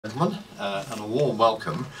Gentlemen, and a warm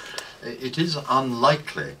welcome. It is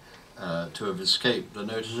unlikely to have escaped the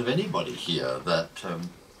notice of anybody here that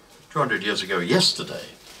 200 years ago yesterday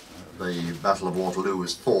the Battle of Waterloo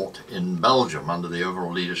was fought in Belgium under the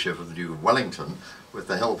overall leadership of the Duke of Wellington with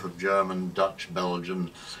the help of German, Dutch, Belgian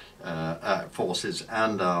forces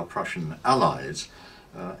and our Prussian allies,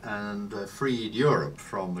 and freed Europe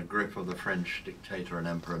from the grip of the French dictator and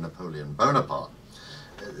Emperor Napoleon Bonaparte.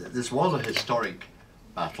 This was a historic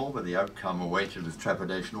battle, but the outcome awaited with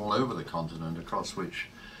trepidation all over the continent, across which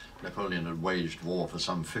Napoleon had waged war for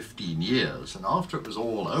some 15 years. And after it was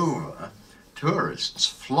all over, tourists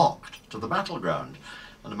flocked to the battleground,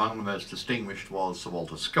 and among the most distinguished was Sir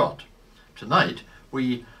Walter Scott. Tonight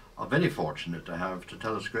we are very fortunate to have to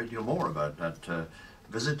tell us a great deal more about that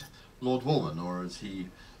visit, Lord Woolman, or as he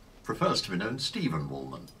prefers to be known, Stephen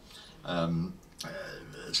Woolman.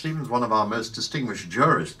 Stephen's one of our most distinguished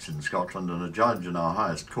jurists in Scotland and a judge in our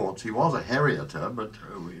highest courts. He was a Harriater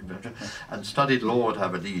and studied law at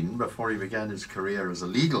Aberdeen before he began his career as a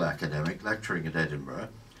legal academic lecturing at Edinburgh.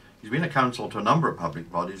 He's been a counsel to a number of public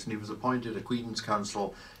bodies, and he was appointed a Queen's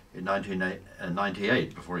Counsel in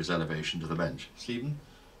 1998 before his elevation to the bench. Stephen,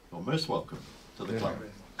 you're most welcome to the club.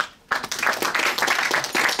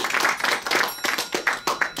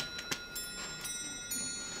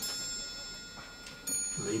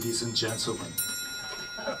 Ladies and gentlemen,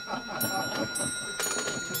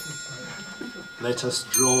 let us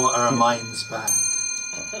draw our minds back,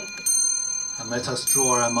 and let us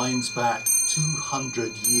draw our minds back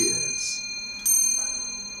 200 years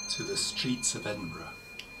to the streets of Edinburgh.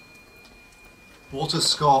 Walter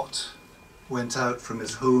Scott went out from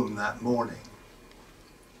his home that morning.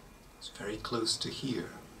 It's very close to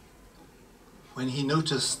here, when he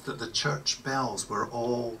noticed that the church bells were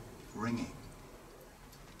all ringing,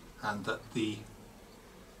 and that the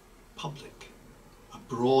public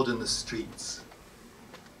abroad in the streets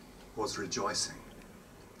was rejoicing.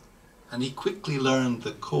 And he quickly learned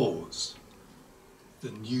the cause.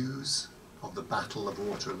 The news of the Battle of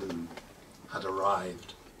Waterloo had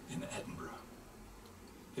arrived in Edinburgh.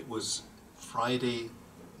 It was Friday,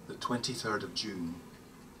 the 23rd of June,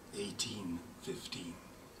 1815.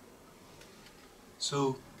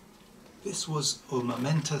 So this was a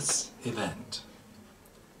momentous event.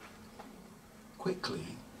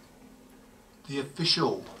 Quickly, the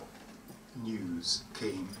official news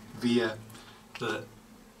came via the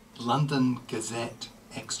London Gazette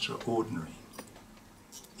Extraordinary.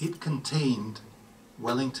 It contained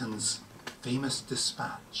Wellington's famous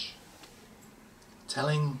dispatch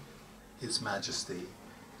telling His Majesty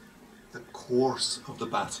the course of the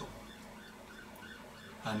battle,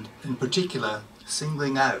 and in particular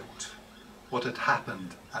singling out what had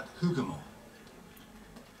happened at Hougoumont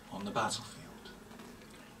on the battlefield.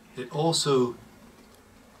 It also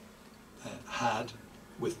had,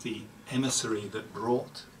 with the emissary that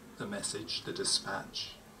brought the message, the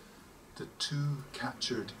dispatch, the 2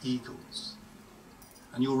 captured eagles.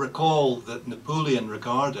 And you'll recall that Napoleon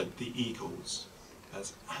regarded the eagles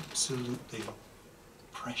as absolutely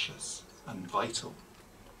precious and vital.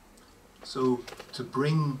 So to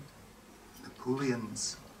bring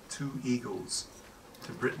Napoleon's 2 eagles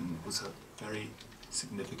to Britain was a very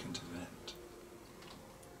significant event.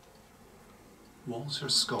 Walter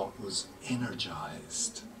Scott was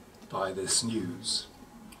energized by this news.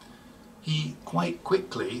 He quite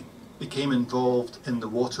quickly became involved in the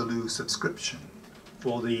Waterloo subscription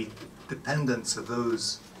for the dependents of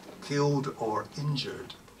those killed or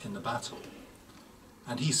injured in the battle.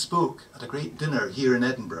 And he spoke at a great dinner here in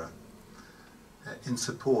Edinburgh in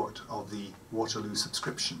support of the Waterloo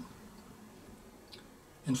subscription.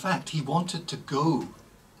 In fact, he wanted to go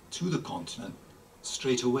to the continent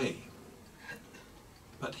straight away,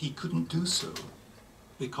 but he couldn't do so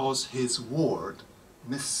because his ward,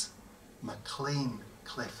 Miss Maclean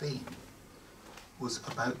Clephane, was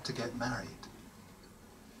about to get married.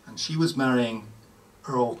 And she was marrying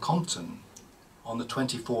Earl Compton on the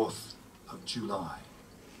 24th of July.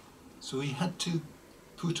 So he had to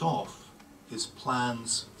put off his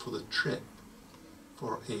plans for the trip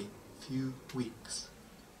for a few weeks.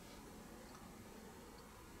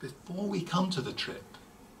 Before we come to the trip,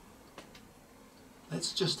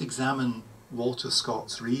 let's just examine Walter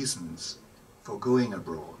Scott's reasons for going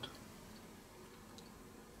abroad.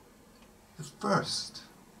 The first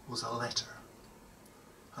was a letter,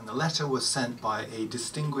 and the letter was sent by a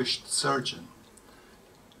distinguished surgeon,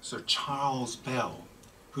 Sir Charles Bell,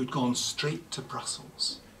 who'd gone straight to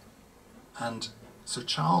Brussels. And Sir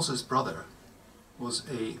Charles's brother was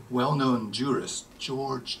a well-known jurist,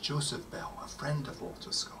 George Joseph Bell, a friend of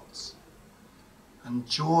Walter Scott's. And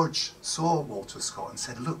George saw Walter Scott and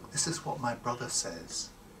said, look, this is what my brother says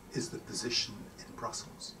is the position in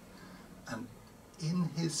Brussels. And in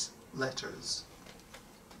his letters,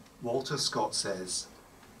 Walter Scott says,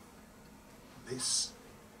 this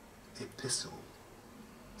epistle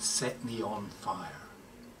set me on fire.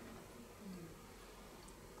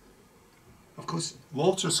 Of course,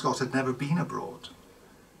 Walter Scott had never been abroad,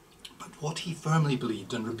 but what he firmly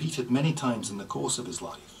believed and repeated many times in the course of his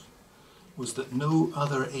life was that no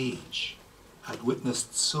other age had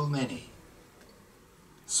witnessed so many,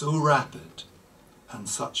 so rapid, and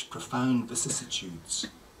such profound vicissitudes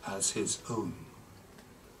as his own.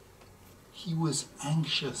 He was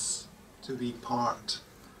anxious to be part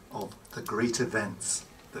of the great events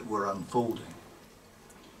that were unfolding.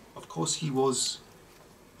 Of course, he was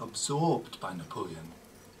absorbed by Napoleon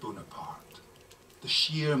Bonaparte, the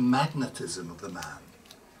sheer magnetism of the man,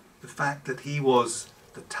 the fact that he was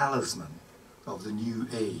the talisman of the new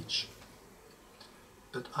age.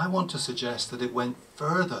 But I want to suggest that it went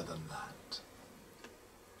further than that.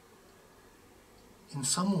 In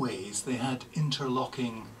some ways they had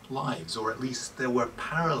interlocking lives, or at least there were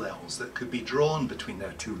parallels that could be drawn between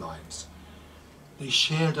their two lives. They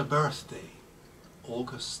shared a birthday,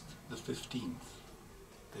 August the 15th.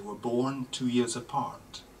 They were born 2 years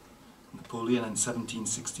apart. Napoleon in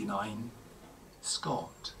 1769,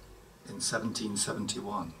 Scott in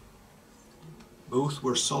 1771. Both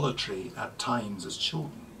were solitary at times as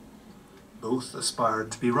children. Both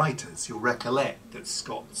aspired to be writers. You'll recollect that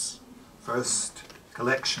Scott's first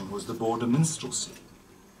collection was the Border Minstrelsy.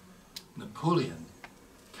 Napoleon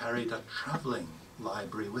carried a travelling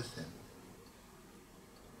library with him.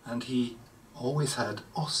 And he always had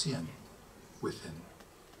Ossian with him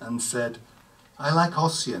and said, I like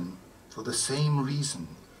Ossian for the same reason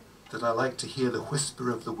that I like to hear the whisper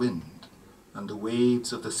of the wind and the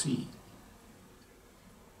waves of the sea.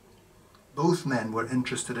 Both men were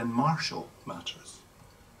interested in martial matters.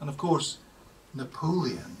 And of course,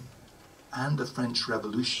 Napoleon and the French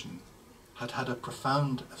Revolution had had a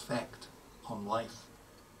profound effect on life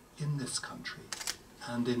in this country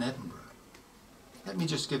and in Edinburgh. Let me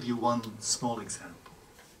just give you one small example.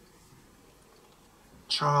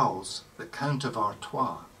 Charles, the Count of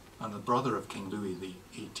Artois, and the brother of King Louis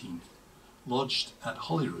XVIII, lodged at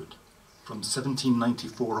Holyrood from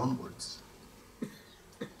 1794 onwards.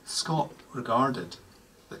 Scott regarded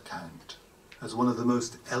the Count as one of the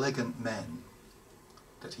most elegant men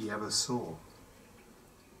that he ever saw.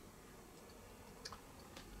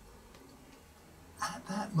 At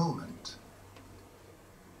that moment,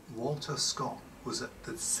 Walter Scott was at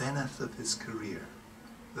the zenith of his career.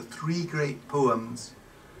 The three great poems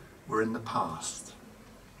were in the past.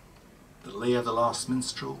 The Lay of the Last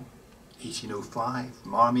Minstrel, 1805,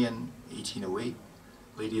 Marmion, 1808,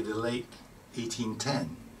 Lady of the Lake,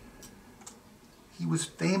 1810. He was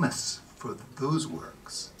famous for those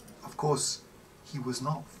works. Of course, he was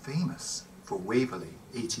not famous for Waverley,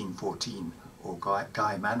 1814, or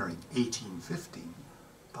Guy Mannering, 1815,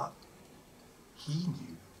 but he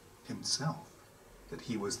knew himself that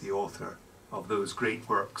he was the author of those great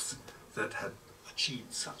works that had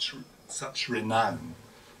achieved such renown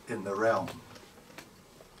in the realm.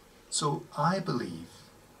 So I believe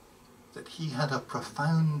that he had a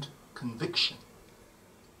profound conviction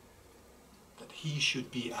that he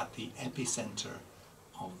should be at the epicenter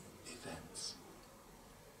of events.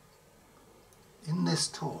 In this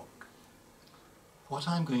talk, what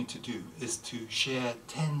I'm going to do is to share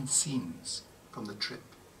 10 scenes from the trip.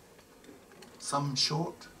 Some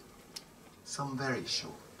short, some very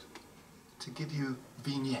short, to give you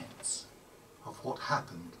vignettes of what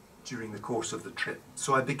happened during the course of the trip.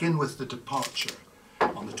 So I begin with the departure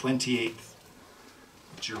on the 28th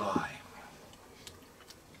of July.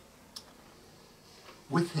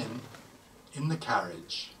 With him in the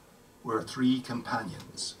carriage were 3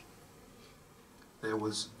 companions. There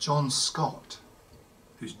was John Scott,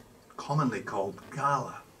 who's commonly called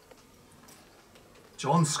Gala.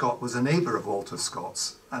 John Scott was a neighbour of Walter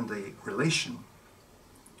Scott's and a relation.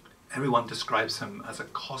 Everyone describes him as a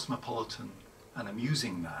cosmopolitan and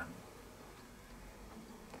amusing man.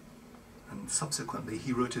 And subsequently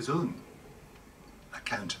he wrote his own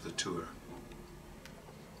account of the tour.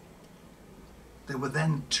 There were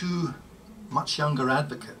then 2 much younger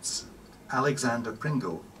advocates, Alexander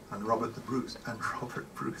Pringle and Robert Bruce.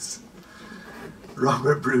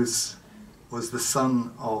 Robert Bruce was the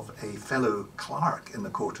son of a fellow clerk in the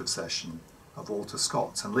Court of Session of Walter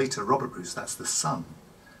Scott's, and later Robert Bruce, that's the son,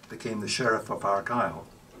 became the Sheriff of Argyll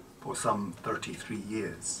for some 33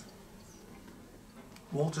 years.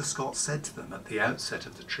 Walter Scott said to them at the outset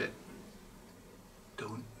of the trip,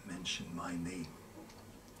 "Don't mention my name."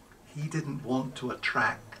 He didn't want to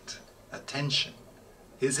attract attention.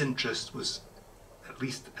 His interest was, at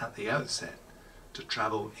least at the outset, to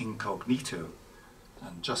travel incognito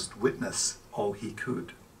and just witness all he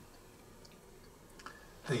could.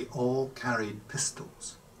 They all carried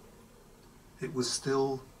pistols. It was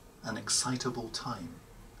still an excitable time,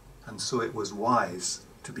 and so it was wise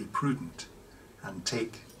to be prudent and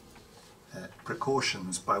take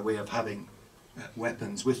precautions by way of having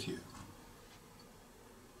weapons with you.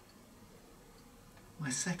 My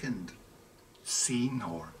second scene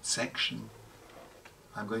or section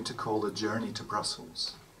I'm going to call A Journey to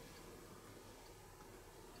Brussels.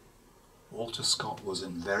 Walter Scott was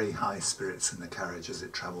in very high spirits in the carriage as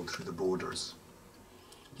it travelled through the borders.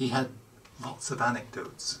 He had lots of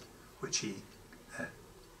anecdotes which he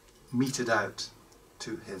meted out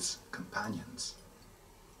to his companions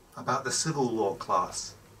about the civil law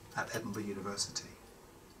class at Edinburgh University,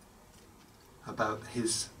 about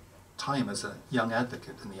his time as a young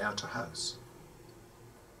advocate in the outer house.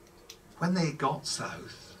 When they got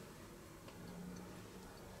south,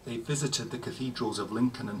 they visited the cathedrals of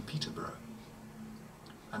Lincoln and Peterborough,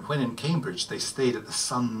 and when in Cambridge they stayed at the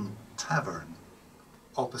Sun Tavern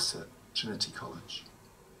opposite Trinity College.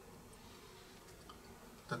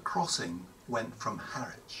 The crossing went from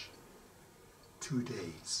Harwich, 2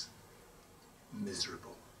 days,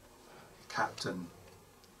 miserable, captain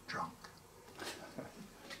drunk.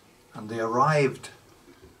 And they arrived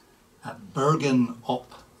at Bergen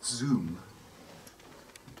op Zoom,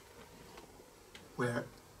 where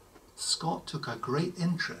Scott took a great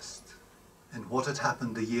interest in what had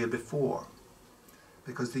happened the year before.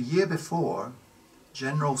 Because the year before,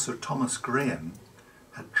 General Sir Thomas Graham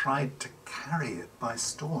had tried to carry it by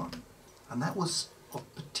storm. And that was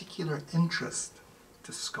of particular interest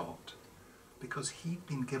to Scott, because he'd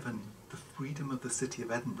been given the freedom of the city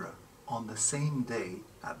of Edinburgh on the same day,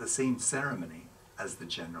 at the same ceremony as the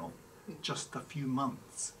general, just a few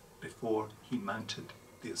months before he mounted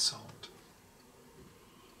the assault.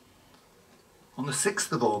 On the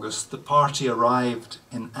 6th of August, the party arrived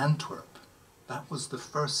in Antwerp. That was the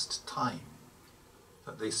first time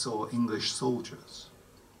that they saw English soldiers.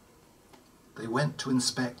 They went to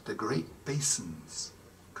inspect the great basins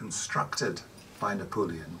constructed by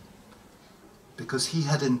Napoleon, because he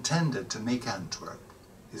had intended to make Antwerp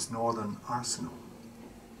his northern arsenal.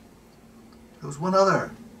 There was one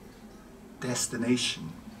other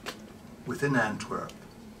destination within Antwerp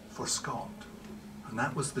for Scott, and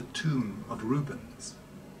that was the tomb of Rubens.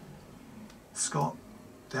 Scott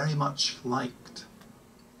very much liked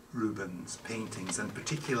Rubens' paintings, and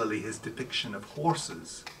particularly his depiction of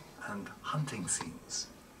horses and hunting scenes.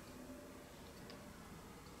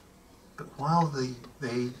 But while they,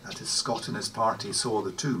 that is Scott and his party, saw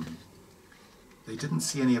the tomb, they didn't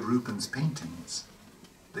see any of Rubens' paintings.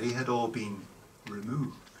 They had all been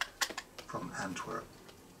removed from Antwerp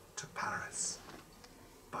to Paris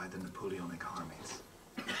by the Napoleonic armies.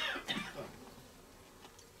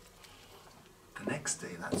 The next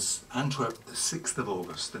day, that's Antwerp, the 6th of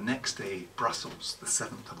August. The next day, Brussels, the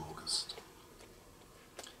 7th of August.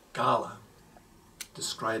 Gala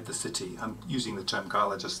described the city. I'm using the term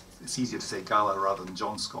Gala, just it's easier to say Gala rather than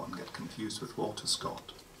John Scott and get confused with Walter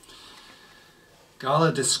Scott.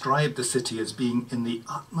 Gala described the city as being in the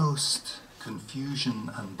utmost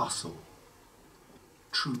confusion and bustle.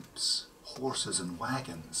 Troops, horses and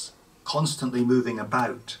wagons, constantly moving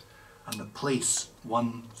about, and the place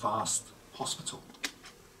one vast hospital.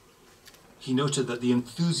 He noted that the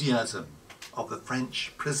enthusiasm of the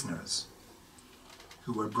French prisoners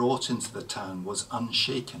who were brought into the town was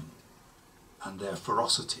unshaken, and their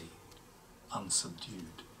ferocity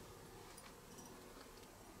unsubdued.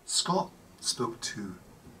 Scott spoke to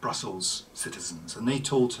Brussels citizens, and they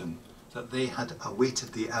told him that they had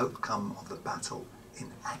awaited the outcome of the battle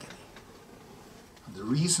in agony. And the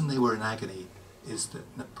reason they were in agony is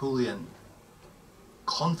that Napoleon,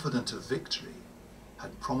 confident of victory,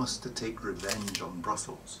 had promised to take revenge on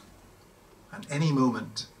Brussels. And any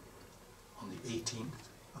moment on the 18th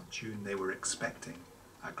of June they were expecting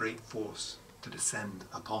a great force to descend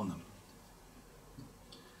upon them.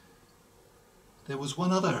 There was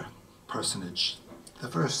one other personage, the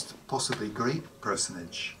first possibly great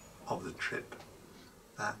personage of the trip,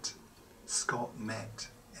 that Scott met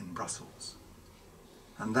in Brussels,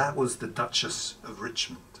 and that was the Duchess of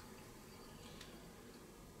Richmond.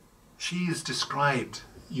 She is described,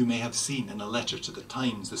 you may have seen in a letter to the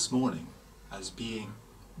Times this morning, as being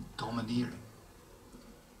domineering.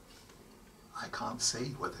 I can't say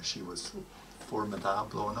whether she was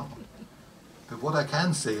formidable or not, but what I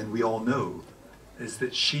can say, and we all know, is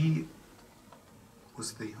that she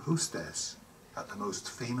was the hostess at the most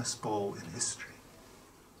famous ball in history,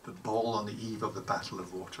 the ball on the eve of the Battle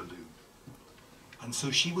of Waterloo. And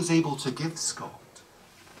so she was able to give Scott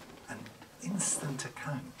an instant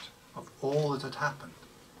account of all that had happened.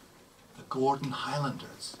 The Gordon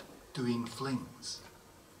Highlanders doing flings,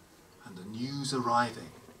 and the news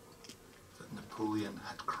arriving that Napoleon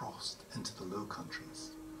had crossed into the Low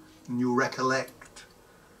Countries. And you'll recollect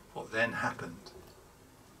what then happened.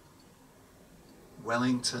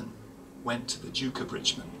 Wellington went to the Duke of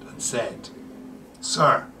Richmond and said,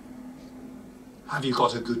 "Sir, have you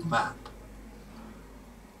got a good map?"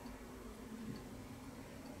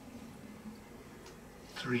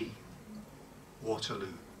 Three,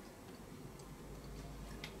 Waterloo.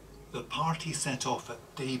 The party set off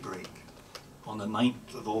at daybreak on the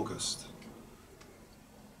 9th of August.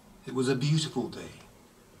 It was a beautiful day,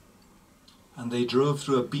 and they drove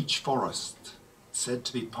through a beech forest, said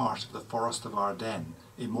to be part of the Forest of Ardennes,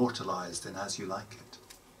 immortalised in As You Like It.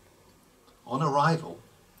 On arrival,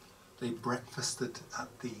 they breakfasted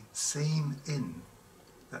at the same inn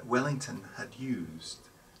that Wellington had used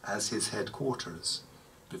as his headquarters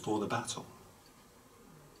before the battle.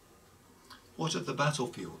 What of the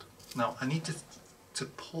battlefield? Now, I need to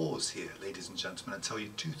pause here, ladies and gentlemen, and tell you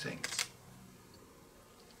two things.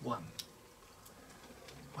 One,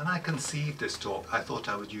 when I conceived this talk, I thought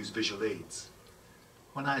I would use visual aids.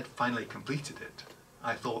 When I had finally completed it,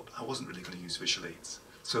 I thought I wasn't really going to use visual aids.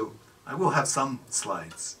 So I will have some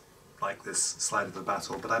slides, like this slide of the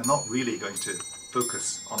battle, but I'm not really going to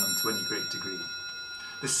focus on them to any great degree.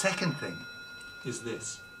 The second thing is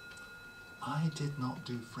this. I did not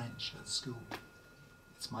do French at school.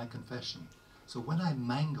 It's my confession. So when I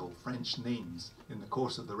mangle French names in the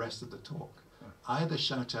course of the rest of the talk, either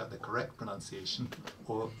shout out the correct pronunciation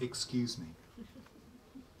or excuse me.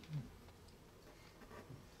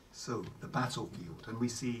 So the battlefield, and we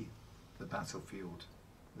see the battlefield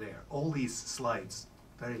there. All these slides,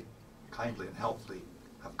 very kindly and helpfully,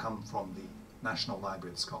 have come from the National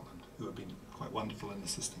Library of Scotland, who have been quite wonderful in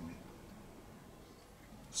assisting me.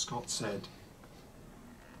 Scott said,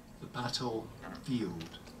 "The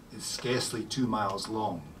battlefield is scarcely 2 miles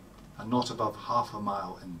long and not above half a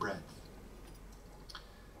mile in breadth.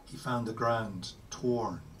 He found the ground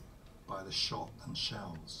torn by the shot and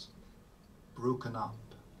shells, broken up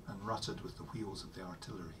and rutted with the wheels of the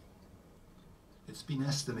artillery. It's been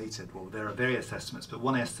estimated, well, there are various estimates, but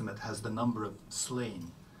one estimate has the number of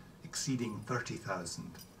slain exceeding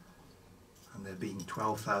 30,000, and there being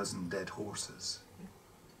 12,000 dead horses.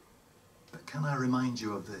 But can I remind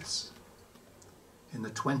you of this? In the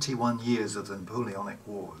 21 years of the Napoleonic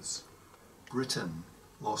Wars, Britain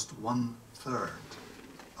lost 1/3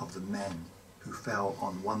 of the men who fell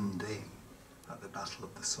on one day at the Battle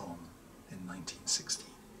of the Somme in 1916.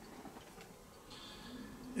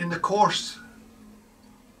 In the course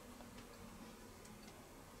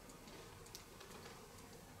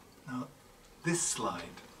now, this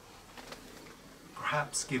slide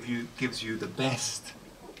perhaps gives you the best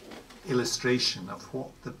illustration of what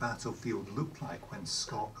the battlefield looked like when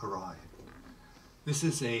Scott arrived. This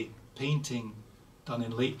is a painting done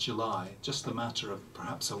in late July, just a matter of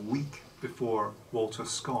perhaps a week before Walter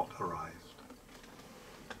Scott arrived.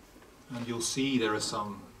 And you'll see there are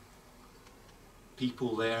some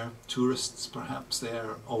people there, tourists perhaps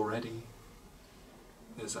there already.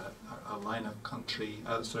 There's a line of country,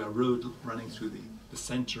 a road running through the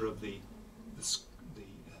centre of the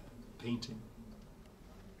painting,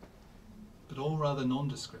 but all rather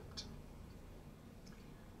nondescript.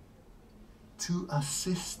 To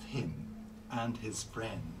assist him and his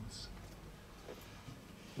friends,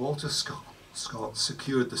 Walter Scott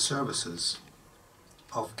secured the services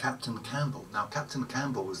of Captain Campbell. Now, Captain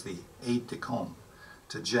Campbell was the aide-de-camp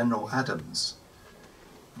to General Adams.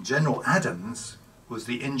 General Adams was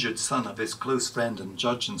the injured son of his close friend and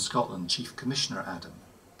judge in Scotland, Chief Commissioner Adam.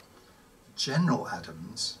 General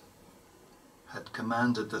Adams had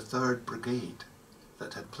commanded the 3rd Brigade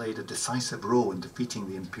that had played a decisive role in defeating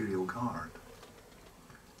the Imperial Guard.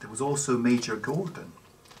 There was also Major Gordon,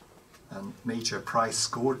 and Major Price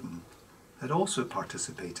Gordon had also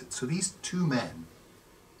participated. So these two men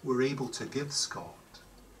were able to give Scott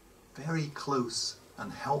very close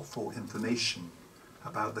and helpful information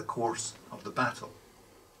about the course of the battle.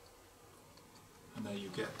 And there you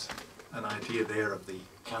get an idea there of the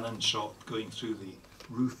cannon shot going through the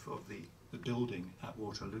roof of the building at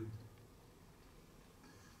Waterloo.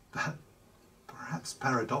 But perhaps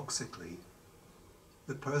paradoxically,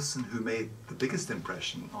 the person who made the biggest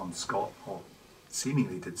impression on Scott, or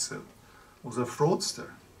seemingly did so, was a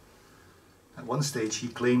fraudster. At one stage he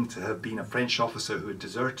claimed to have been a French officer who had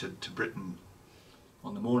deserted to Britain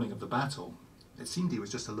on the morning of the battle It seemed he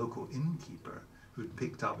was just a local innkeeper who'd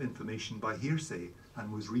picked up information by hearsay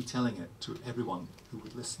and was retelling it to everyone who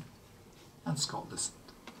would listen. And Scott listened.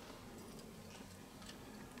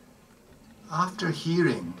 After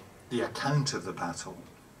hearing the account of the battle,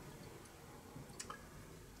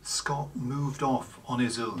 Scott moved off on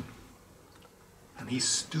his own, and he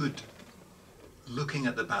stood looking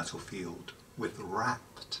at the battlefield with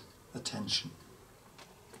rapt attention.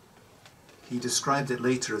 He described it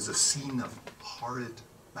later as a scene of horrid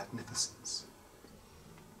magnificence.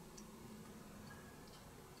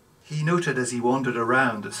 He noted as he wandered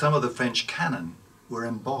around that some of the French cannon were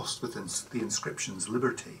embossed with the inscriptions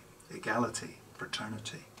liberty, equality,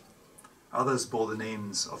 fraternity. Others bore the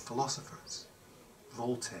names of philosophers,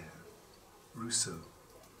 Voltaire, Rousseau.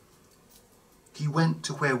 He went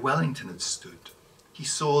to where Wellington had stood. He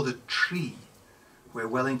saw the tree where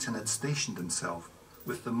Wellington had stationed himself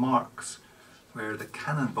with the marks where the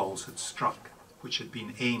cannonballs had struck, which had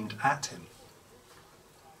been aimed at him.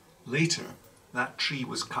 Later, that tree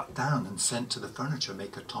was cut down and sent to the furniture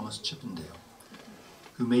maker Thomas Chippendale,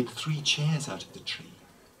 who made 3 chairs out of the tree.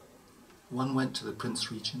 One went to the Prince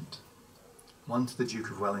Regent, one to the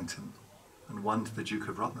Duke of Wellington, and one to the Duke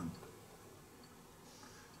of Rutland.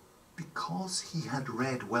 Because he had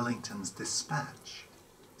read Wellington's dispatch,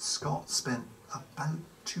 Scott spent about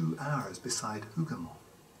 2 hours beside Hougoumont.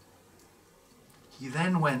 He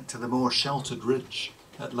then went to the more sheltered ridge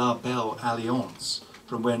at La Belle Alliance,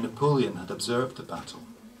 from where Napoleon had observed the battle.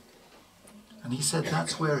 And he said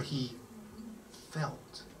that's where he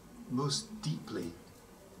felt most deeply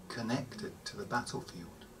connected to the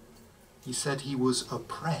battlefield. He said he was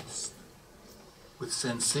oppressed with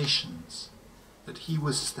sensations that he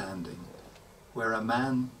was standing where a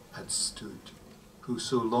man had stood who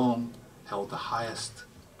so long held the highest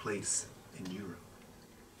place in Europe.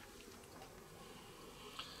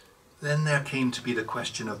 Then there came to be the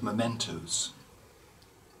question of mementos.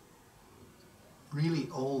 Really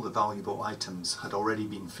all the valuable items had already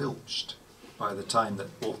been filched by the time that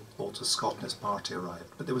Walter Scott and his party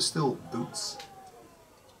arrived, but there were still boots,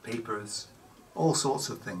 papers, all sorts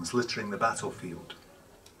of things littering the battlefield.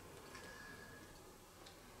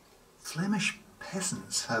 Flemish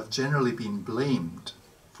peasants have generally been blamed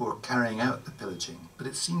for carrying out the pillaging, but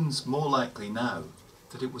it seems more likely now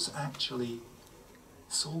that it was actually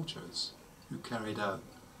soldiers who carried out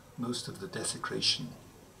most of the desecration.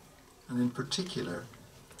 And in particular,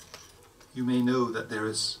 you may know that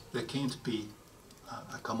there came to be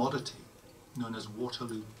a commodity known as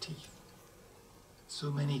Waterloo teeth.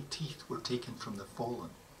 So many teeth were taken from the fallen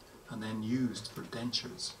and then used for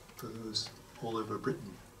dentures for those all over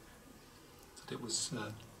Britain. That it was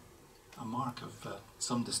a mark of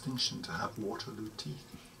some distinction to have Waterloo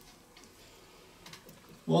teeth.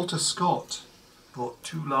 Walter Scott bought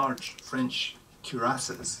 2 large French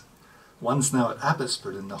cuirasses. One's now at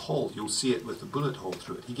Abbotsford in the hall. You'll see it with a bullet hole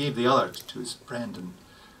through it. He gave the other to his friend and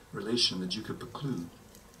relation, the Duke of Buccleuch.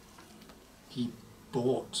 He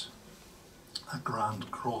bought a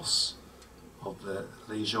Grand Cross of the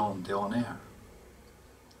Légion d'Honneur.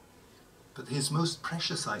 But his most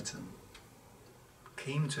precious item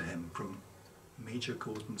came to him from Major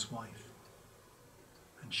Gordon's wife.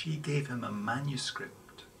 And she gave him a manuscript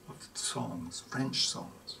of songs, French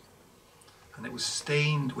songs. And it was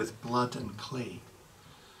stained with blood and clay.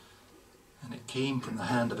 And it came from the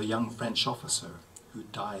hand of a young French officer who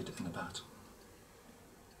died in the battle.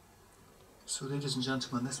 So, ladies and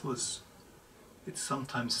gentlemen, it's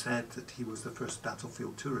sometimes said that he was the first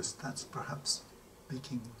battlefield tourist. That's perhaps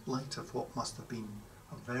making light of what must have been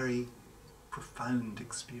a very profound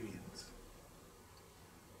experience.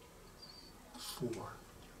 4.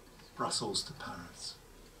 Brussels to Paris.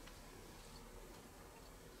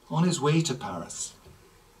 On his way to Paris,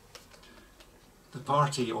 the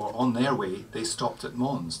party, or on their way, they stopped at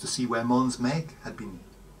Mons to see where Mons Meg had been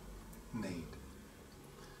made.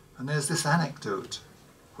 And there's this anecdote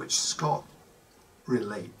which Scott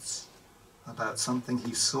relates about something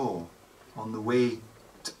he saw on the way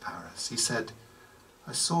to Paris. He said,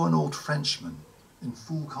 "I saw an old Frenchman in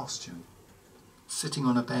full costume sitting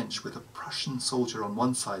on a bench with a Prussian soldier on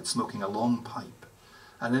one side smoking a long pipe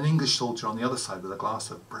and an English soldier on the other side with a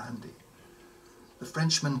glass of brandy. The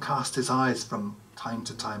Frenchman cast his eyes from time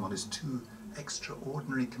to time on his 2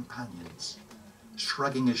 extraordinary companions,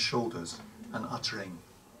 shrugging his shoulders and uttering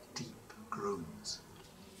deep groans."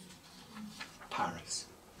 Paris.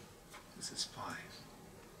 This is 5.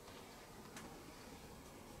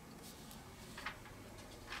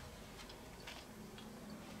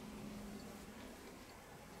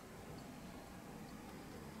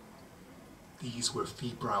 These were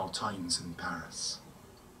febrile times in Paris.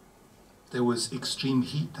 There was extreme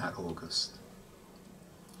heat that August.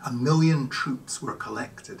 1 million troops were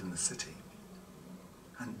collected in the city,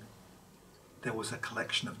 and there was a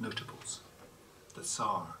collection of notables: the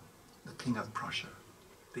Tsar, the King of Prussia,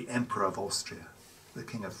 the Emperor of Austria, the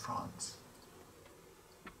King of France,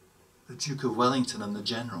 the Duke of Wellington and the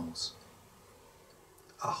generals,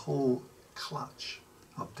 a whole clutch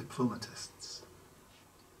of diplomatists.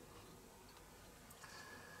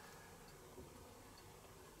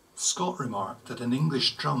 Scott remarked that an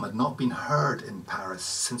English drum had not been heard in Paris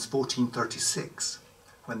since 1436,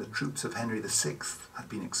 when the troops of Henry VI had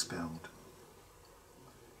been expelled.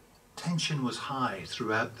 Tension was high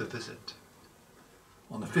throughout the visit.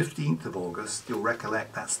 On the 15th of August, you'll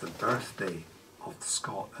recollect that's the birthday of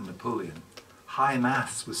Scott and Napoleon, High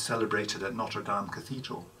Mass was celebrated at Notre Dame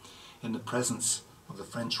Cathedral in the presence of the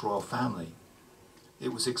French royal family.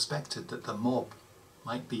 It was expected that the mob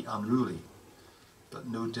might be unruly, but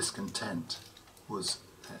no discontent was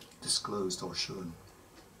disclosed or shown.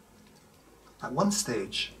 At one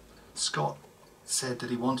stage, Scott said that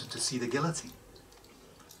he wanted to see the guillotine.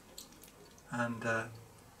 And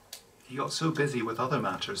he got so busy with other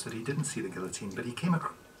matters that he didn't see the guillotine, but he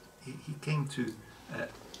came to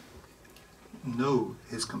know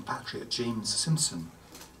his compatriot James Simpson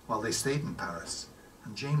while they stayed in Paris.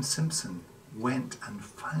 And James Simpson went and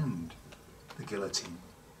found the guillotine,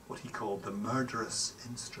 what he called the murderous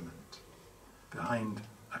instrument, behind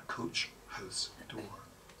a coach house door.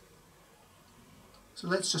 So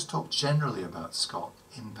let's just talk generally about Scott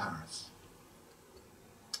in Paris.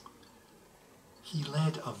 He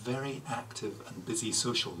led a very active and busy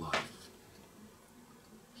social life.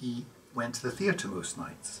 He went to the theatre most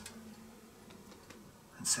nights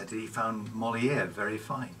and said that he found Molière very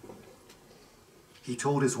fine. He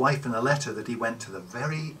told his wife in a letter that he went to the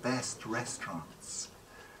very best restaurants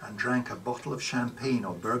and drank a bottle of champagne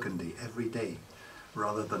or Burgundy every day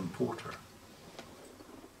rather than porter.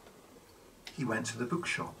 He went to the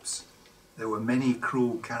bookshops. There were many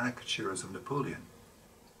cruel caricatures of Napoleon,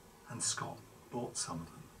 and Scott bought some of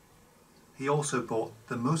them. He also bought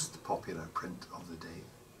the most popular print of the day,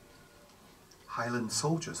 Highland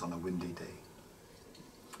Soldiers on a Windy Day.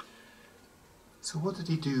 So what did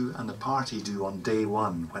he do and the party do on day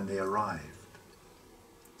one when they arrived?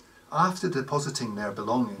 After depositing their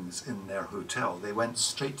belongings in their hotel, they went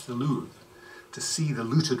straight to the Louvre to see the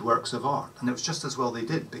looted works of art. And it was just as well they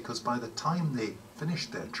did, because by the time they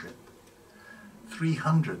finished their trip,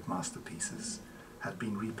 300 masterpieces had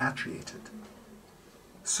been repatriated.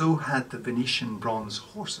 So had the Venetian bronze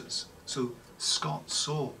horses. So Scott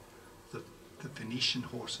saw the Venetian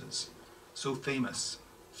horses, so famous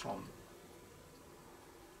from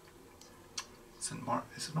St. Mark,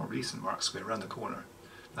 it's not really St. Mark's Square, around the corner,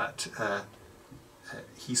 that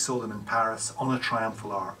he saw them in Paris on a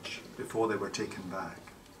triumphal arch before they were taken back.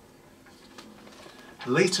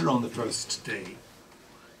 Later on the first day,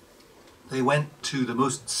 they went to the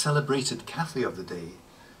most celebrated cafe of the day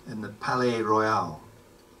in the Palais Royal.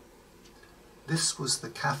 This was the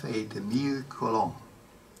Café de Mille Colons,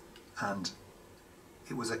 and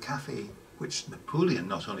it was a cafe which Napoleon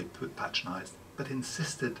not only patronised, but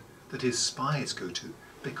insisted that his spies go to,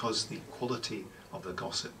 because the quality of the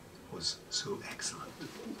gossip was so excellent.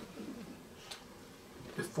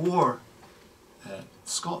 Before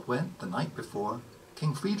Scott went, the night before,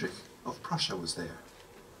 King Friedrich of Prussia was there.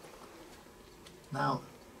 Now,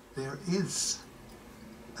 there is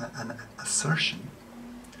an assertion,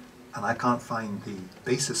 and I can't find the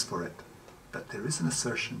basis for it, but there is an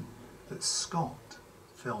assertion that Scott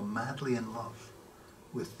fell madly in love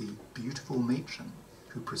with the beautiful matron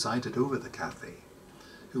who presided over the cafe,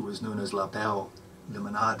 who was known as La Belle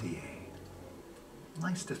Limonadier.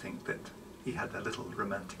 Nice to think that he had a little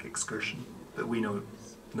romantic excursion, but we know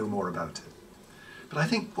no more about it. But I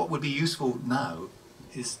think what would be useful now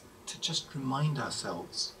is to just remind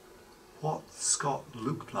ourselves what Scott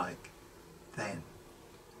looked like then,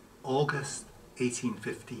 August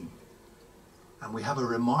 1815. And we have a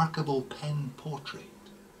remarkable pen portrait.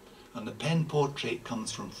 And the pen portrait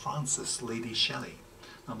comes from Frances, Lady Shelley.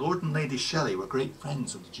 Now, Lord and Lady Shelley were great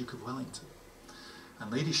friends of the Duke of Wellington.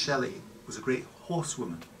 And Lady Shelley was a great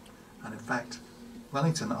horsewoman. And in fact,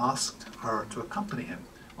 Wellington asked her to accompany him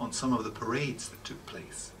on some of the parades that took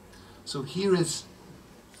place. So here is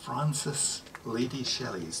Frances, Lady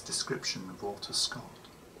Shelley's description of Walter Scott.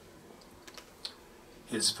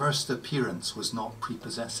 His first appearance was not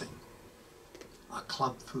prepossessing. A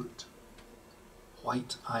club foot,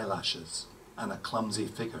 white eyelashes, and a clumsy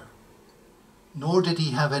figure. Nor did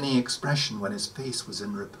he have any expression when his face was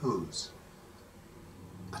in repose.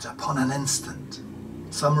 But upon an instant,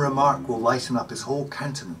 some remark will lighten up his whole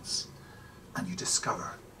countenance, and you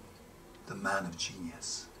discover the man of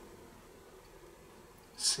genius.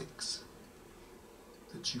 6.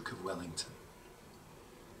 The Duke of Wellington.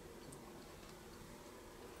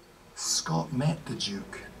 Scott met the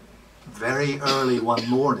Duke very early one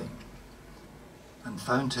morning and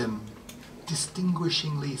found him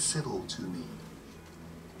distinguishingly civil to me.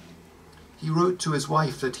 He wrote to his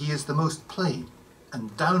wife that he is the most plain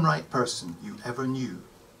and downright person you ever knew.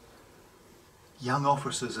 Young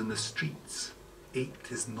officers in the streets aped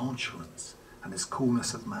his nonchalance and his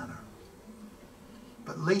coolness of manner.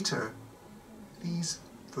 But later, these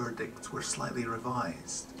verdicts were slightly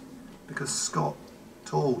revised because Scott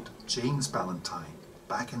told James Ballantyne,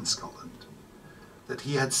 back in Scotland, that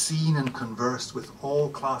he had seen and conversed with all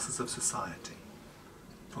classes of society,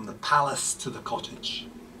 from the palace to the cottage,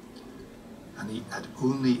 and he had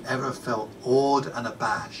only ever felt awed and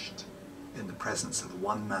abashed in the presence of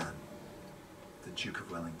one man, the Duke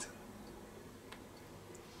of Wellington.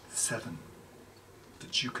 7. The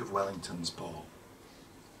Duke of Wellington's ball.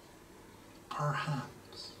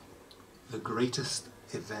 Perhaps the greatest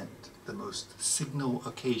event, the most signal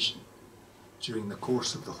occasion during the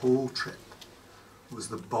course of the whole trip was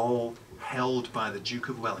the ball held by the Duke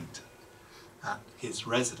of Wellington at his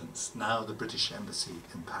residence, now the British Embassy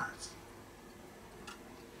in Paris.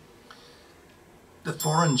 The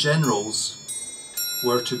foreign generals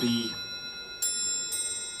were to be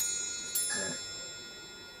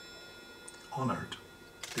honoured.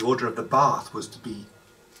 The Order of the Bath was to be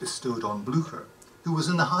bestowed on Blücher, who was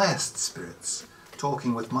in the highest spirits,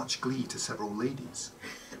 talking with much glee to several ladies.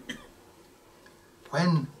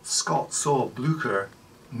 When Scott saw Blücher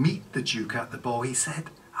meet the Duke at the ball, he said,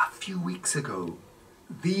 "A few weeks ago,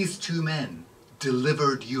 these two men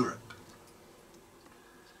delivered Europe."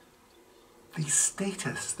 The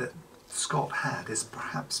status that Scott had is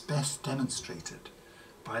perhaps best demonstrated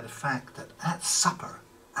by the fact that at supper,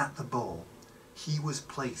 at the ball, he was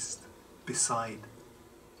placed beside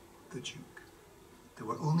the Duke. There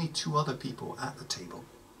were only 2 other people at the table.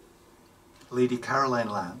 Lady Caroline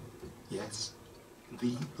Lamb, yes,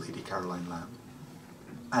 the Lady Caroline Lamb,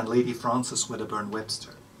 and Lady Frances Wedderburn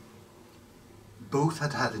Webster. Both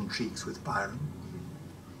had had intrigues with Byron.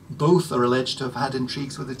 Both are alleged to have had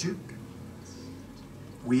intrigues with the Duke.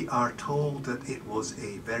 We are told that it was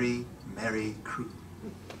a very merry crew.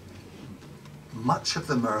 Much of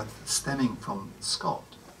the mirth stemming from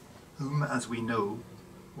Scott, whom, as we know,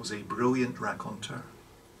 was a brilliant raconteur.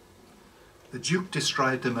 The Duke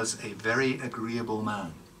described him as a very agreeable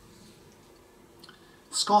man.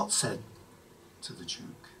 Scott said to the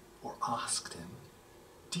Duke, or asked him,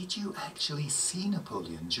 "Did you actually see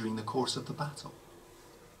Napoleon during the course of the battle?"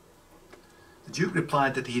 The Duke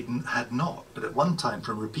replied that he had not, but at one time,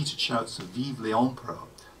 from repeated shouts of "Vive l'Empereur,"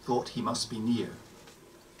 thought he must be near.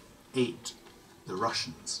 8. The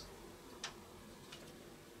Russians.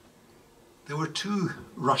 There were 2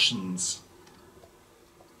 Russians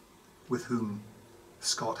with whom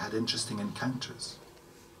Scott had interesting encounters.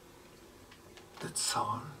 The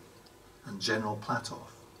Tsar and General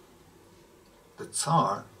Platov. The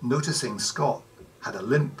Tsar, noticing Scott had a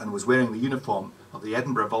limp and was wearing the uniform of the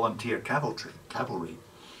Edinburgh Volunteer Cavalry,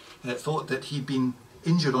 thought that he'd been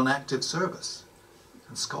injured on active service,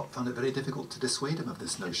 and Scott found it very difficult to dissuade him of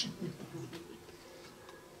this notion.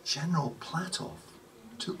 General Platov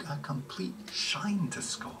took a complete shine to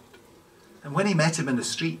Scott, and when he met him in the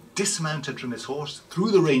street, dismounted from his horse,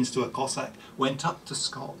 threw the reins to a Cossack, went up to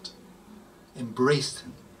Scott, embraced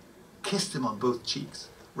him, kissed him on both cheeks,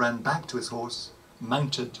 ran back to his horse,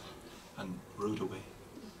 mounted, and rode away.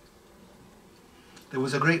 There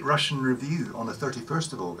was a great Russian review on the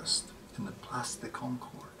 31st of August in the Place de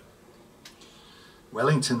Concorde.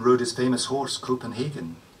 Wellington rode his famous horse,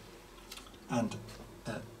 Copenhagen, and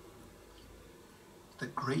the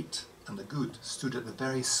great and the good stood at the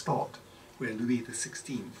very spot where Louis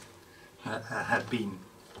XVI had been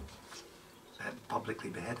publicly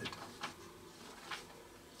beheaded.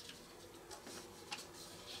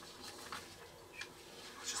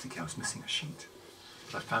 I was just thinking I was missing a sheet,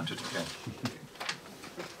 but I found it again.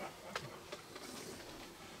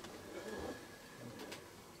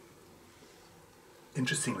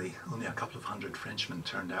 Interestingly, only a couple of hundred Frenchmen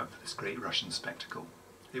turned out for this great Russian spectacle.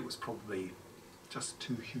 It was probably just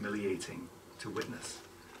too humiliating to witness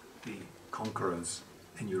the conquerors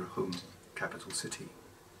in your home capital city.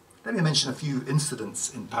 Let me mention a few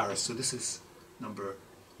incidents in Paris. So this is number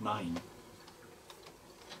 9,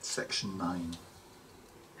 section 9.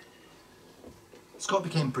 Scott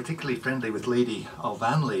became particularly friendly with Lady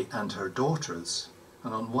Alvanley and her daughters,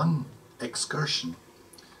 and on one excursion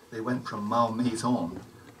they went from Malmaison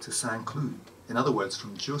to Saint-Cloud In other words,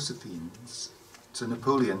 from Josephine's to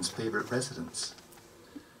Napoleon's favourite residence.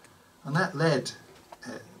 And that led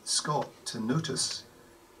Scott to notice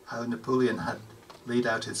how Napoleon had laid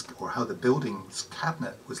out or how the building's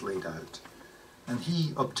cabinet was laid out. And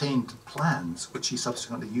he obtained plans which he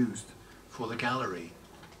subsequently used for the gallery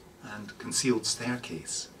and concealed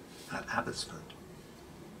staircase at Abbotsford.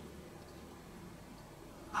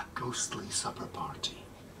 A ghostly supper party.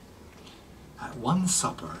 At one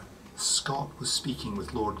supper, Scott was speaking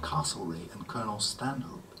with Lord Castlereagh and Colonel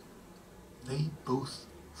Stanhope. They both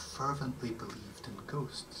fervently believed in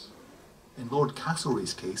ghosts. In Lord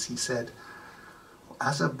Castlereagh's case, he said,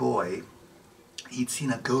 as a boy, he'd seen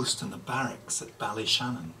a ghost in the barracks at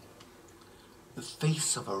Ballyshannon. The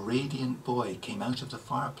face of a radiant boy came out of the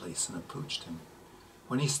fireplace and approached him.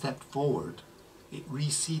 When he stepped forward, it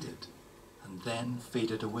receded and then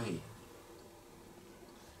faded away.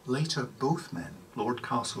 Later, both men, Lord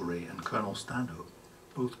Castlereagh and Colonel Stanhope,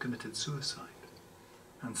 both committed suicide,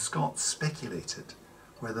 and Scott speculated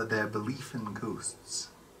whether their belief in ghosts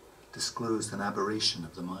disclosed an aberration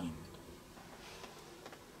of the mind.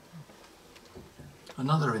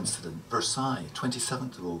 Another incident, Versailles,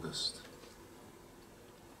 27th of August.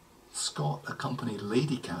 Scott accompanied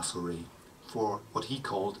Lady Castlereagh for what he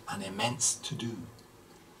called an immense to-do.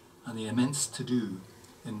 And the immense to-do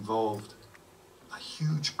involved a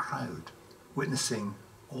huge crowd witnessing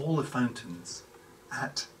all the fountains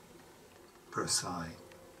at Versailles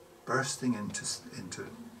bursting into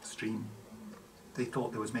stream. They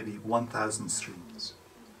thought there was maybe 1,000 streams.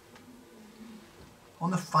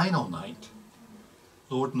 On the final night,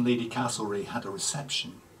 Lord and Lady Castlereagh had a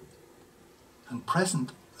reception, and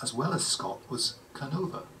present as well as Scott was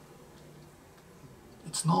Canova.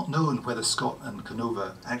 It's not known whether Scott and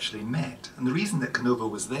Canova actually met, and the reason that Canova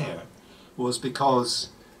was there was because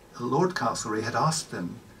Lord Castlereagh had asked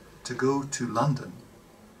them to go to London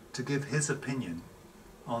to give his opinion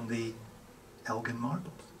on the Elgin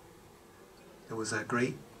marbles. There was a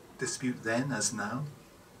great dispute then as now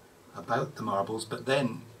about the marbles, but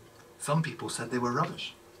then some people said they were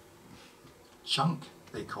rubbish. Junk,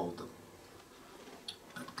 they called them.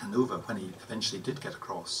 But Canova, when he eventually did get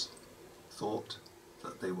across, thought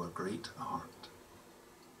that they were great art.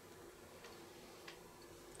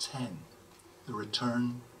 10. The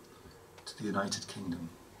return to the United Kingdom.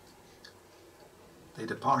 They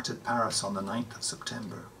departed Paris on the 9th of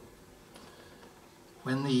September.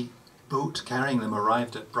 When the boat carrying them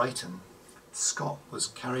arrived at Brighton, Scott was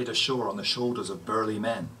carried ashore on the shoulders of burly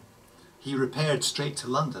men. He repaired straight to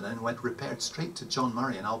London and repaired straight to John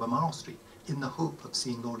Murray in Albemarle Street in the hope of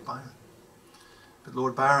seeing Lord Byron. But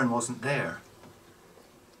Lord Byron wasn't there.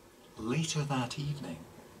 Later that evening,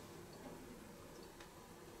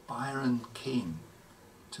 Byron came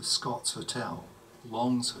to Scott's hotel,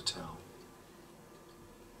 Long's Hotel.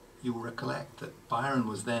 You will recollect that Byron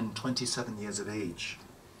was then 27 years of age.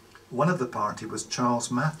 One of the party was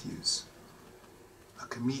Charles Matthews, a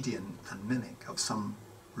comedian and mimic of some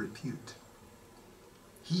repute.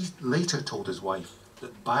 He later told his wife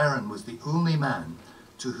that Byron was the only man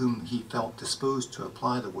to whom he felt disposed to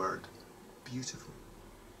apply the word beautiful.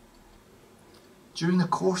 During the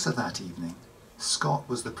course of that evening, Scott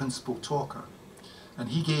was the principal talker, and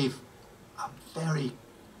he gave a very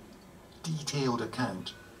detailed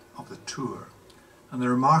account of the tour and the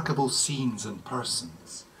remarkable scenes and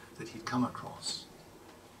persons that he'd come across.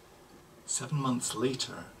 7 months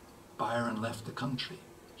later, Byron left the country.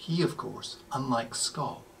 He, of course, unlike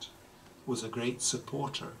Scott, was a great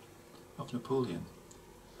supporter of Napoleon,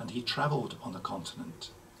 and he travelled on the continent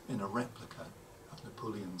in a replica of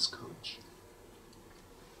Napoleon's coach.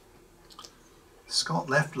 Scott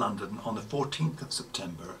left London on the 14th of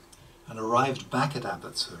September and arrived back at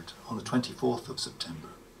Abbotsford on the 24th of September.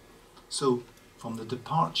 So, from the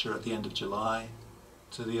departure at the end of July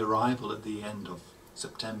to the arrival at the end of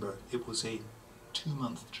September, it was a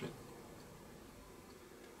 2-month trip.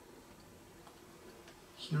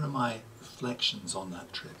 Here are my reflections on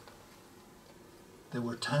that trip. There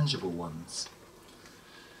were tangible ones.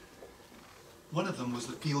 One of them was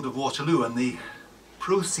the field of Waterloo, and the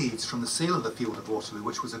proceeds from the sale of the field of Waterloo,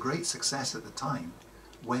 which was a great success at the time,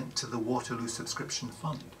 went to the Waterloo Subscription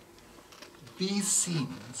Fund. These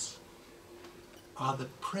scenes are the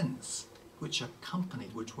prints which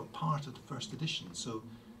accompanied, which were part of the first edition. So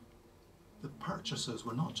the purchasers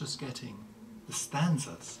were not just getting the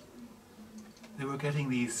stanzas, they were getting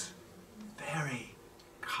these very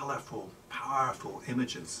colourful, powerful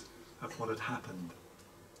images of what had happened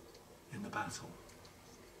in the battle.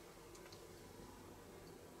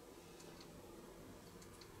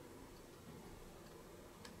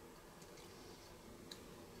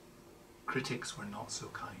 critics were not so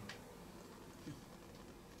kind.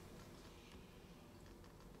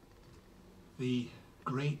 The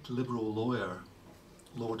great liberal lawyer,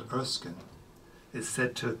 Lord Erskine, is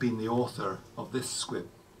said to have been the author of this squib.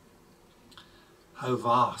 How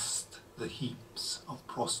vast the heaps of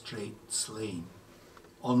prostrate slain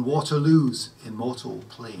on Waterloo's immortal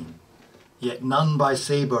plain, yet none by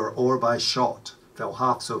sabre or by shot fell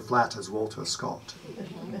half so flat as Walter Scott.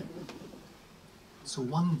 So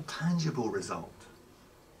one tangible result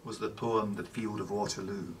was the poem The Field of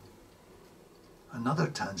Waterloo. Another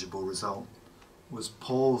tangible result was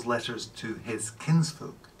Paul's letters to his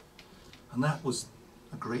kinsfolk, and that was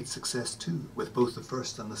a great success too, with both the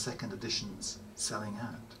first and the second editions selling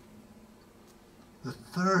out. The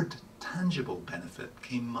third tangible benefit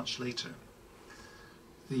came much later.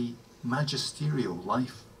 The magisterial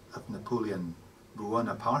life of Napoleon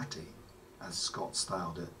Buonaparte, as Scott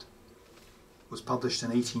styled it, was published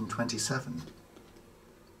in 1827.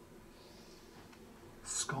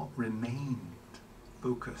 Scott remained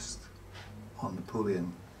focused on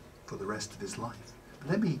Napoleon for the rest of his life. But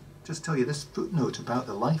let me just tell you this footnote about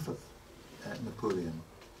the life of Napoleon.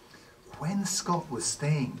 When Scott was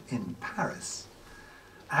staying in Paris,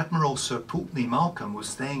 Admiral Sir Pulteney Malcolm was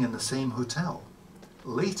staying in the same hotel.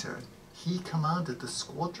 Later, he commanded the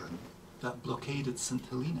squadron that blockaded St.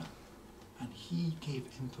 Helena, and he gave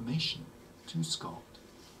information to Scott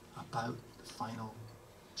about the final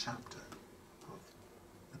chapter of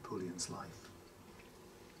Napoleon's life.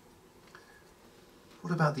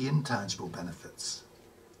 What about the intangible benefits?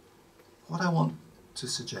 What I want to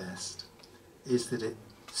suggest is that it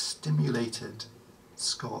stimulated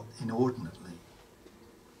Scott inordinately.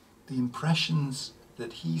 The impressions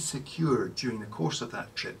that he secured during the course of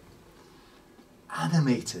that trip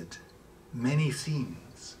animated many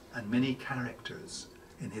themes and many characters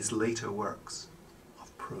in his later works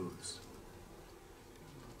of prose.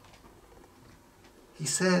 He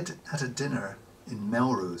said at a dinner in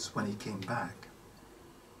Melrose when he came back,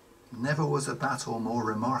 "Never was a battle more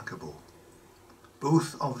remarkable,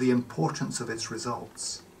 both of the importance of its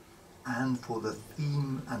results and for the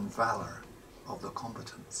theme and valour of the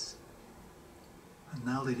combatants." And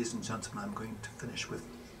now, ladies and gentlemen, I'm going to finish with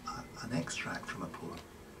an extract from a poem.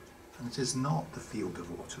 And it is not The Field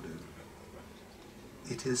of Waterloo.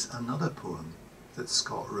 It is another poem that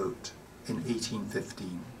Scott wrote in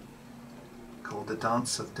 1815 called The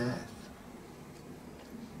Dance of Death.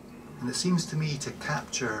 And it seems to me to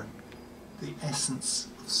capture the essence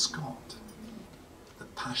of Scott, the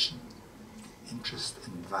passion, interest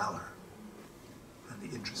in valour, and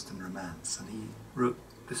the interest in romance. And he wrote,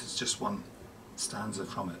 this is just one stanza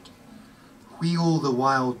from it. Wheel the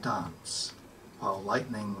wild dance, while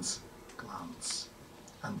lightnings glance,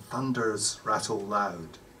 and thunders rattle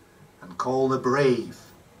loud, and call the brave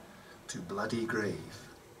to bloody grave,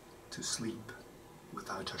 to sleep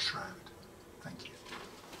without a shroud. Thank you.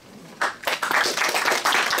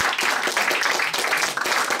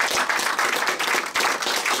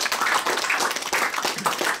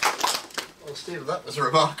 Well, Steve, that was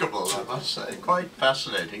remarkable, I must say. Quite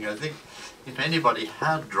fascinating. I think if anybody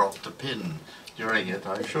had dropped a pin during it,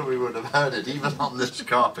 I'm sure we would have heard it, even on this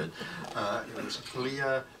carpet. It was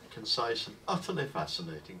clear, concise, and utterly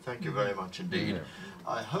fascinating. Thank you very much indeed.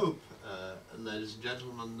 I hope, ladies and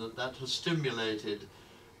gentlemen, that that has stimulated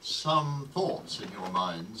some thoughts in your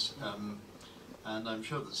minds, and I'm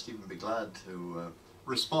sure that Stephen will be glad to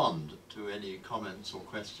respond to any comments or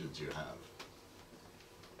questions you have.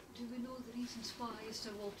 Do we know the reasons why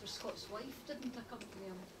Sir Walter Scott's wife didn't accompany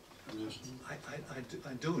him?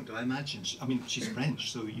 I don't. I imagine, I mean, she's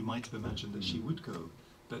French, so you might have imagined that she would go,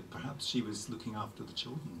 but perhaps she was looking after the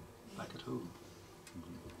children back at home.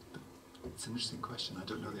 But it's an interesting question. I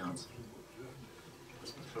don't know the answer.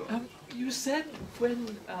 You said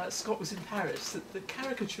when Scott was in Paris that the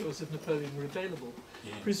caricatures of Napoleon were available,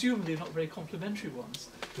 presumably not very complimentary ones.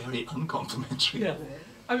 Very uncomplimentary. Yeah.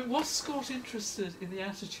 I mean, was Scott interested in the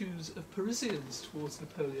attitudes of Parisians towards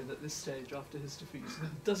Napoleon at this stage after his defeat?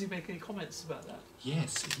 Does he make any comments about that?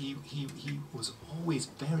 Yes, he was always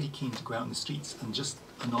very keen to go out in the streets and just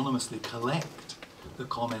anonymously collect the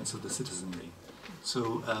comments of the citizenry.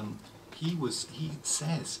 So he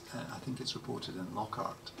says, I think it's reported in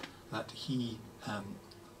Lockhart, that he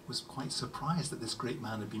was quite surprised that this great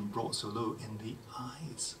man had been brought so low in the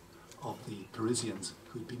eyes of the Parisians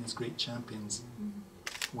who had been his great champions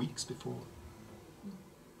weeks before.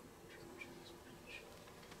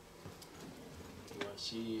 Do I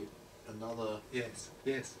see another? Yes.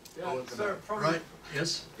 Yeah, sir, Right,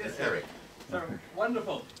 yes, Yes, Eric. Sir,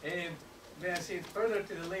 wonderful. May I say further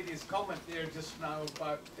to the lady's comment there just now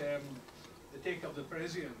about the take of the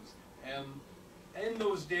Parisians, In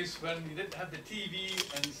those days when you didn't have the TV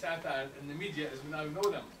and satire and the media as we now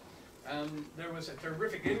know them, there was a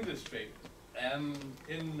terrific industry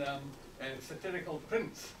in satirical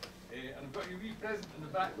prints. And I've got you wee present in the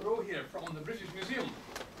back row here from the British Museum.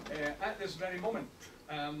 At this very moment,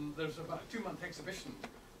 there's about a 2-month exhibition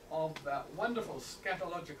of wonderful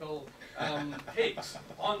scatological takes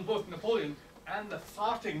on both Napoleon and the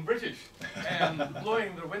farting British,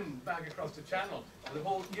 blowing their wind back across the channel, the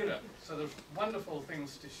whole era. So there's wonderful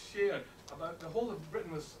things to share about the whole of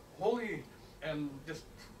Britain was wholly just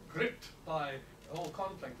gripped by the whole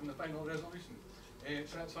conflict and the final resolution.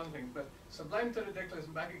 So that's one thing. But sublime to ridiculous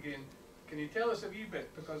and back again, can you tell us a wee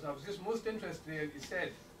bit, because I was just most interested in it, you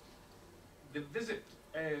said the visit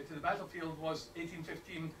to the battlefield was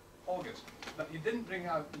 1815 August, but you didn't bring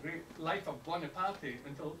out the great life of Bonaparte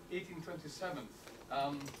until 1827.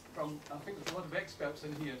 From, I think there's a lot of experts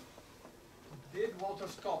in here. Did Walter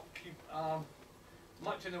Scott keep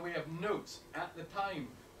much in the way of notes at the time?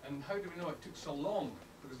 And how do we know it took so long?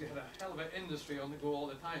 Because he had a hell of an industry on the go all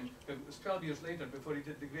the time. But it was 12 years later before he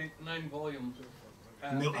did the great 9-volume.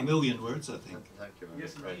 A million words, I think. Thank you.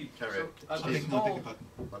 Yes, indeed. Carry So, on. there's small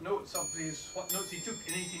button. notes of these, what notes he took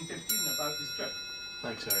in 1815 about his trip.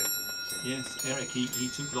 Thanks, Eric. Yes, Eric, he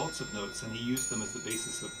took lots of notes and he used them as the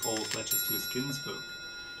basis of Paul's letters to his kinsfolk.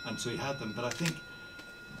 And so he had them, but I think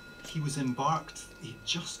he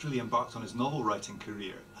just really embarked on his novel writing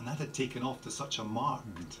career, and that had taken off to such a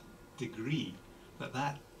marked degree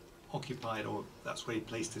that occupied, or that's where he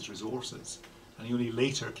placed his resources. And he only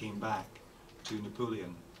later came back to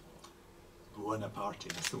Napoleon Bonaparte.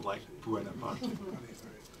 I still like Bonaparte.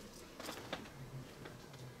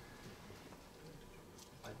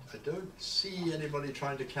 I don't see anybody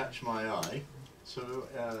trying to catch my eye, so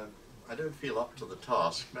I don't feel up to the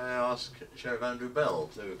task. May I ask Sheriff Andrew Bell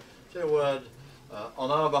to say a word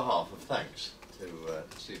on our behalf of thanks to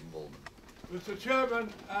Stephen Woolman. Mr.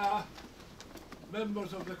 Chairman,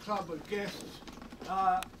 members of the club and guests,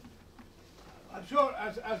 I'm sure,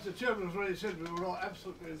 as the chairman has already said, we were all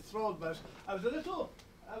absolutely enthralled by this. I was a little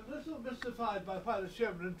mystified by why the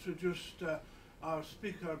chairman introduced our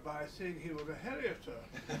speaker by saying he was a Harrieter.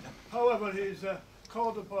 However, he's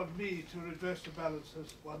called upon me to redress the balance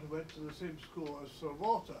as one who went to the same school as Sir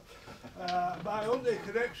Walter. My only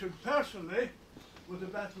connection personally with the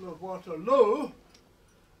Battle of Waterloo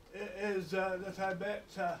is that I met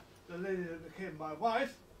the lady that became my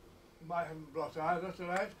wife, whom I haven't brought either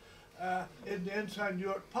tonight, in the Ensign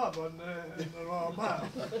York pub in the Royal Mile.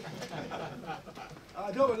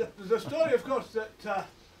 There's a story, of course, that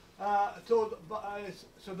told by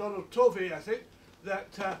Sir Donald Tovey, I think,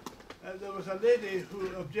 that there was a lady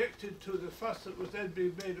who objected to the fuss that was then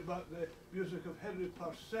being made about the music of Henry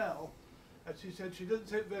Purcell, and she said she didn't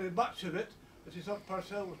think very much of it, but she thought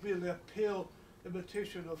Purcell was merely a pale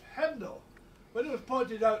imitation of Handel. When it was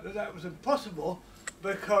pointed out that that was impossible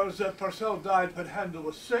because Purcell died when Handel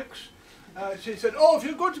was 6, she said, "Oh, if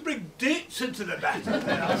you're going to bring dates into the matter,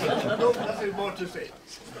 then I have nothing more to say."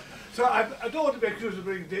 So I don't want to be accused of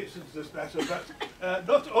bringing dates into this matter, but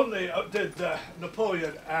not only did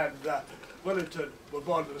Napoleon and Wellington were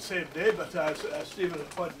born on the same day, but as Stephen has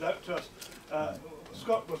pointed out to us,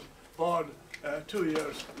 Scott was born 2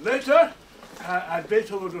 years later, and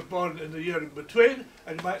Beethoven was born in the year in between,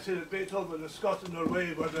 and you might say that Beethoven and Scott in their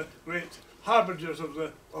way were the great harbingers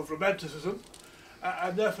of Romanticism,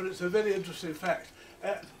 and therefore it's a very interesting fact.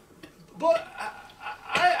 But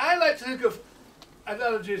I like to think of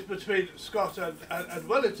analogies between Scott and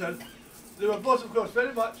Wellington. They were both, of course,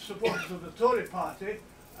 very much supporters of the Tory party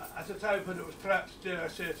at a time when it was perhaps, dare I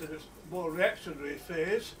say it, in its more reactionary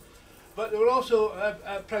phase, but they were also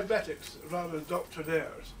pragmatics rather than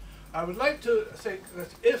doctrinaires. I would like to think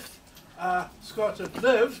that if Scott had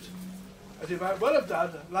lived, as he might well have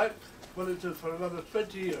done, like Wellington for another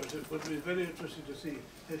 20 years, it would be very interesting to see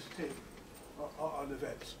his take on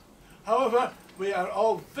events. However, we are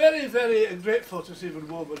all very, very grateful to Stephen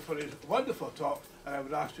Woolman for his wonderful talk, and I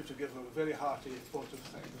would ask you to give him a very hearty vote of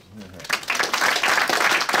thanks.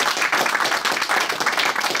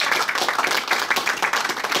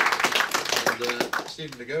 And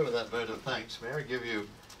Stephen, to go with that vote of thanks, may I give you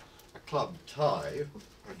a club tie,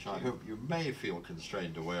 which I hope you may feel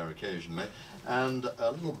constrained to wear occasionally, and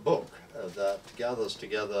a little book that gathers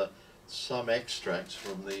together some extracts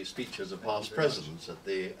from the speeches of past presidents at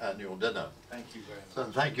the annual dinner. Thank you very much. So,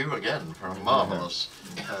 and thank you again for a marvellous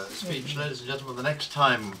speech. Ladies and gentlemen, the next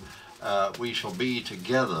time we shall be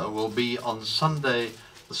together will be on Sunday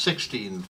the 16th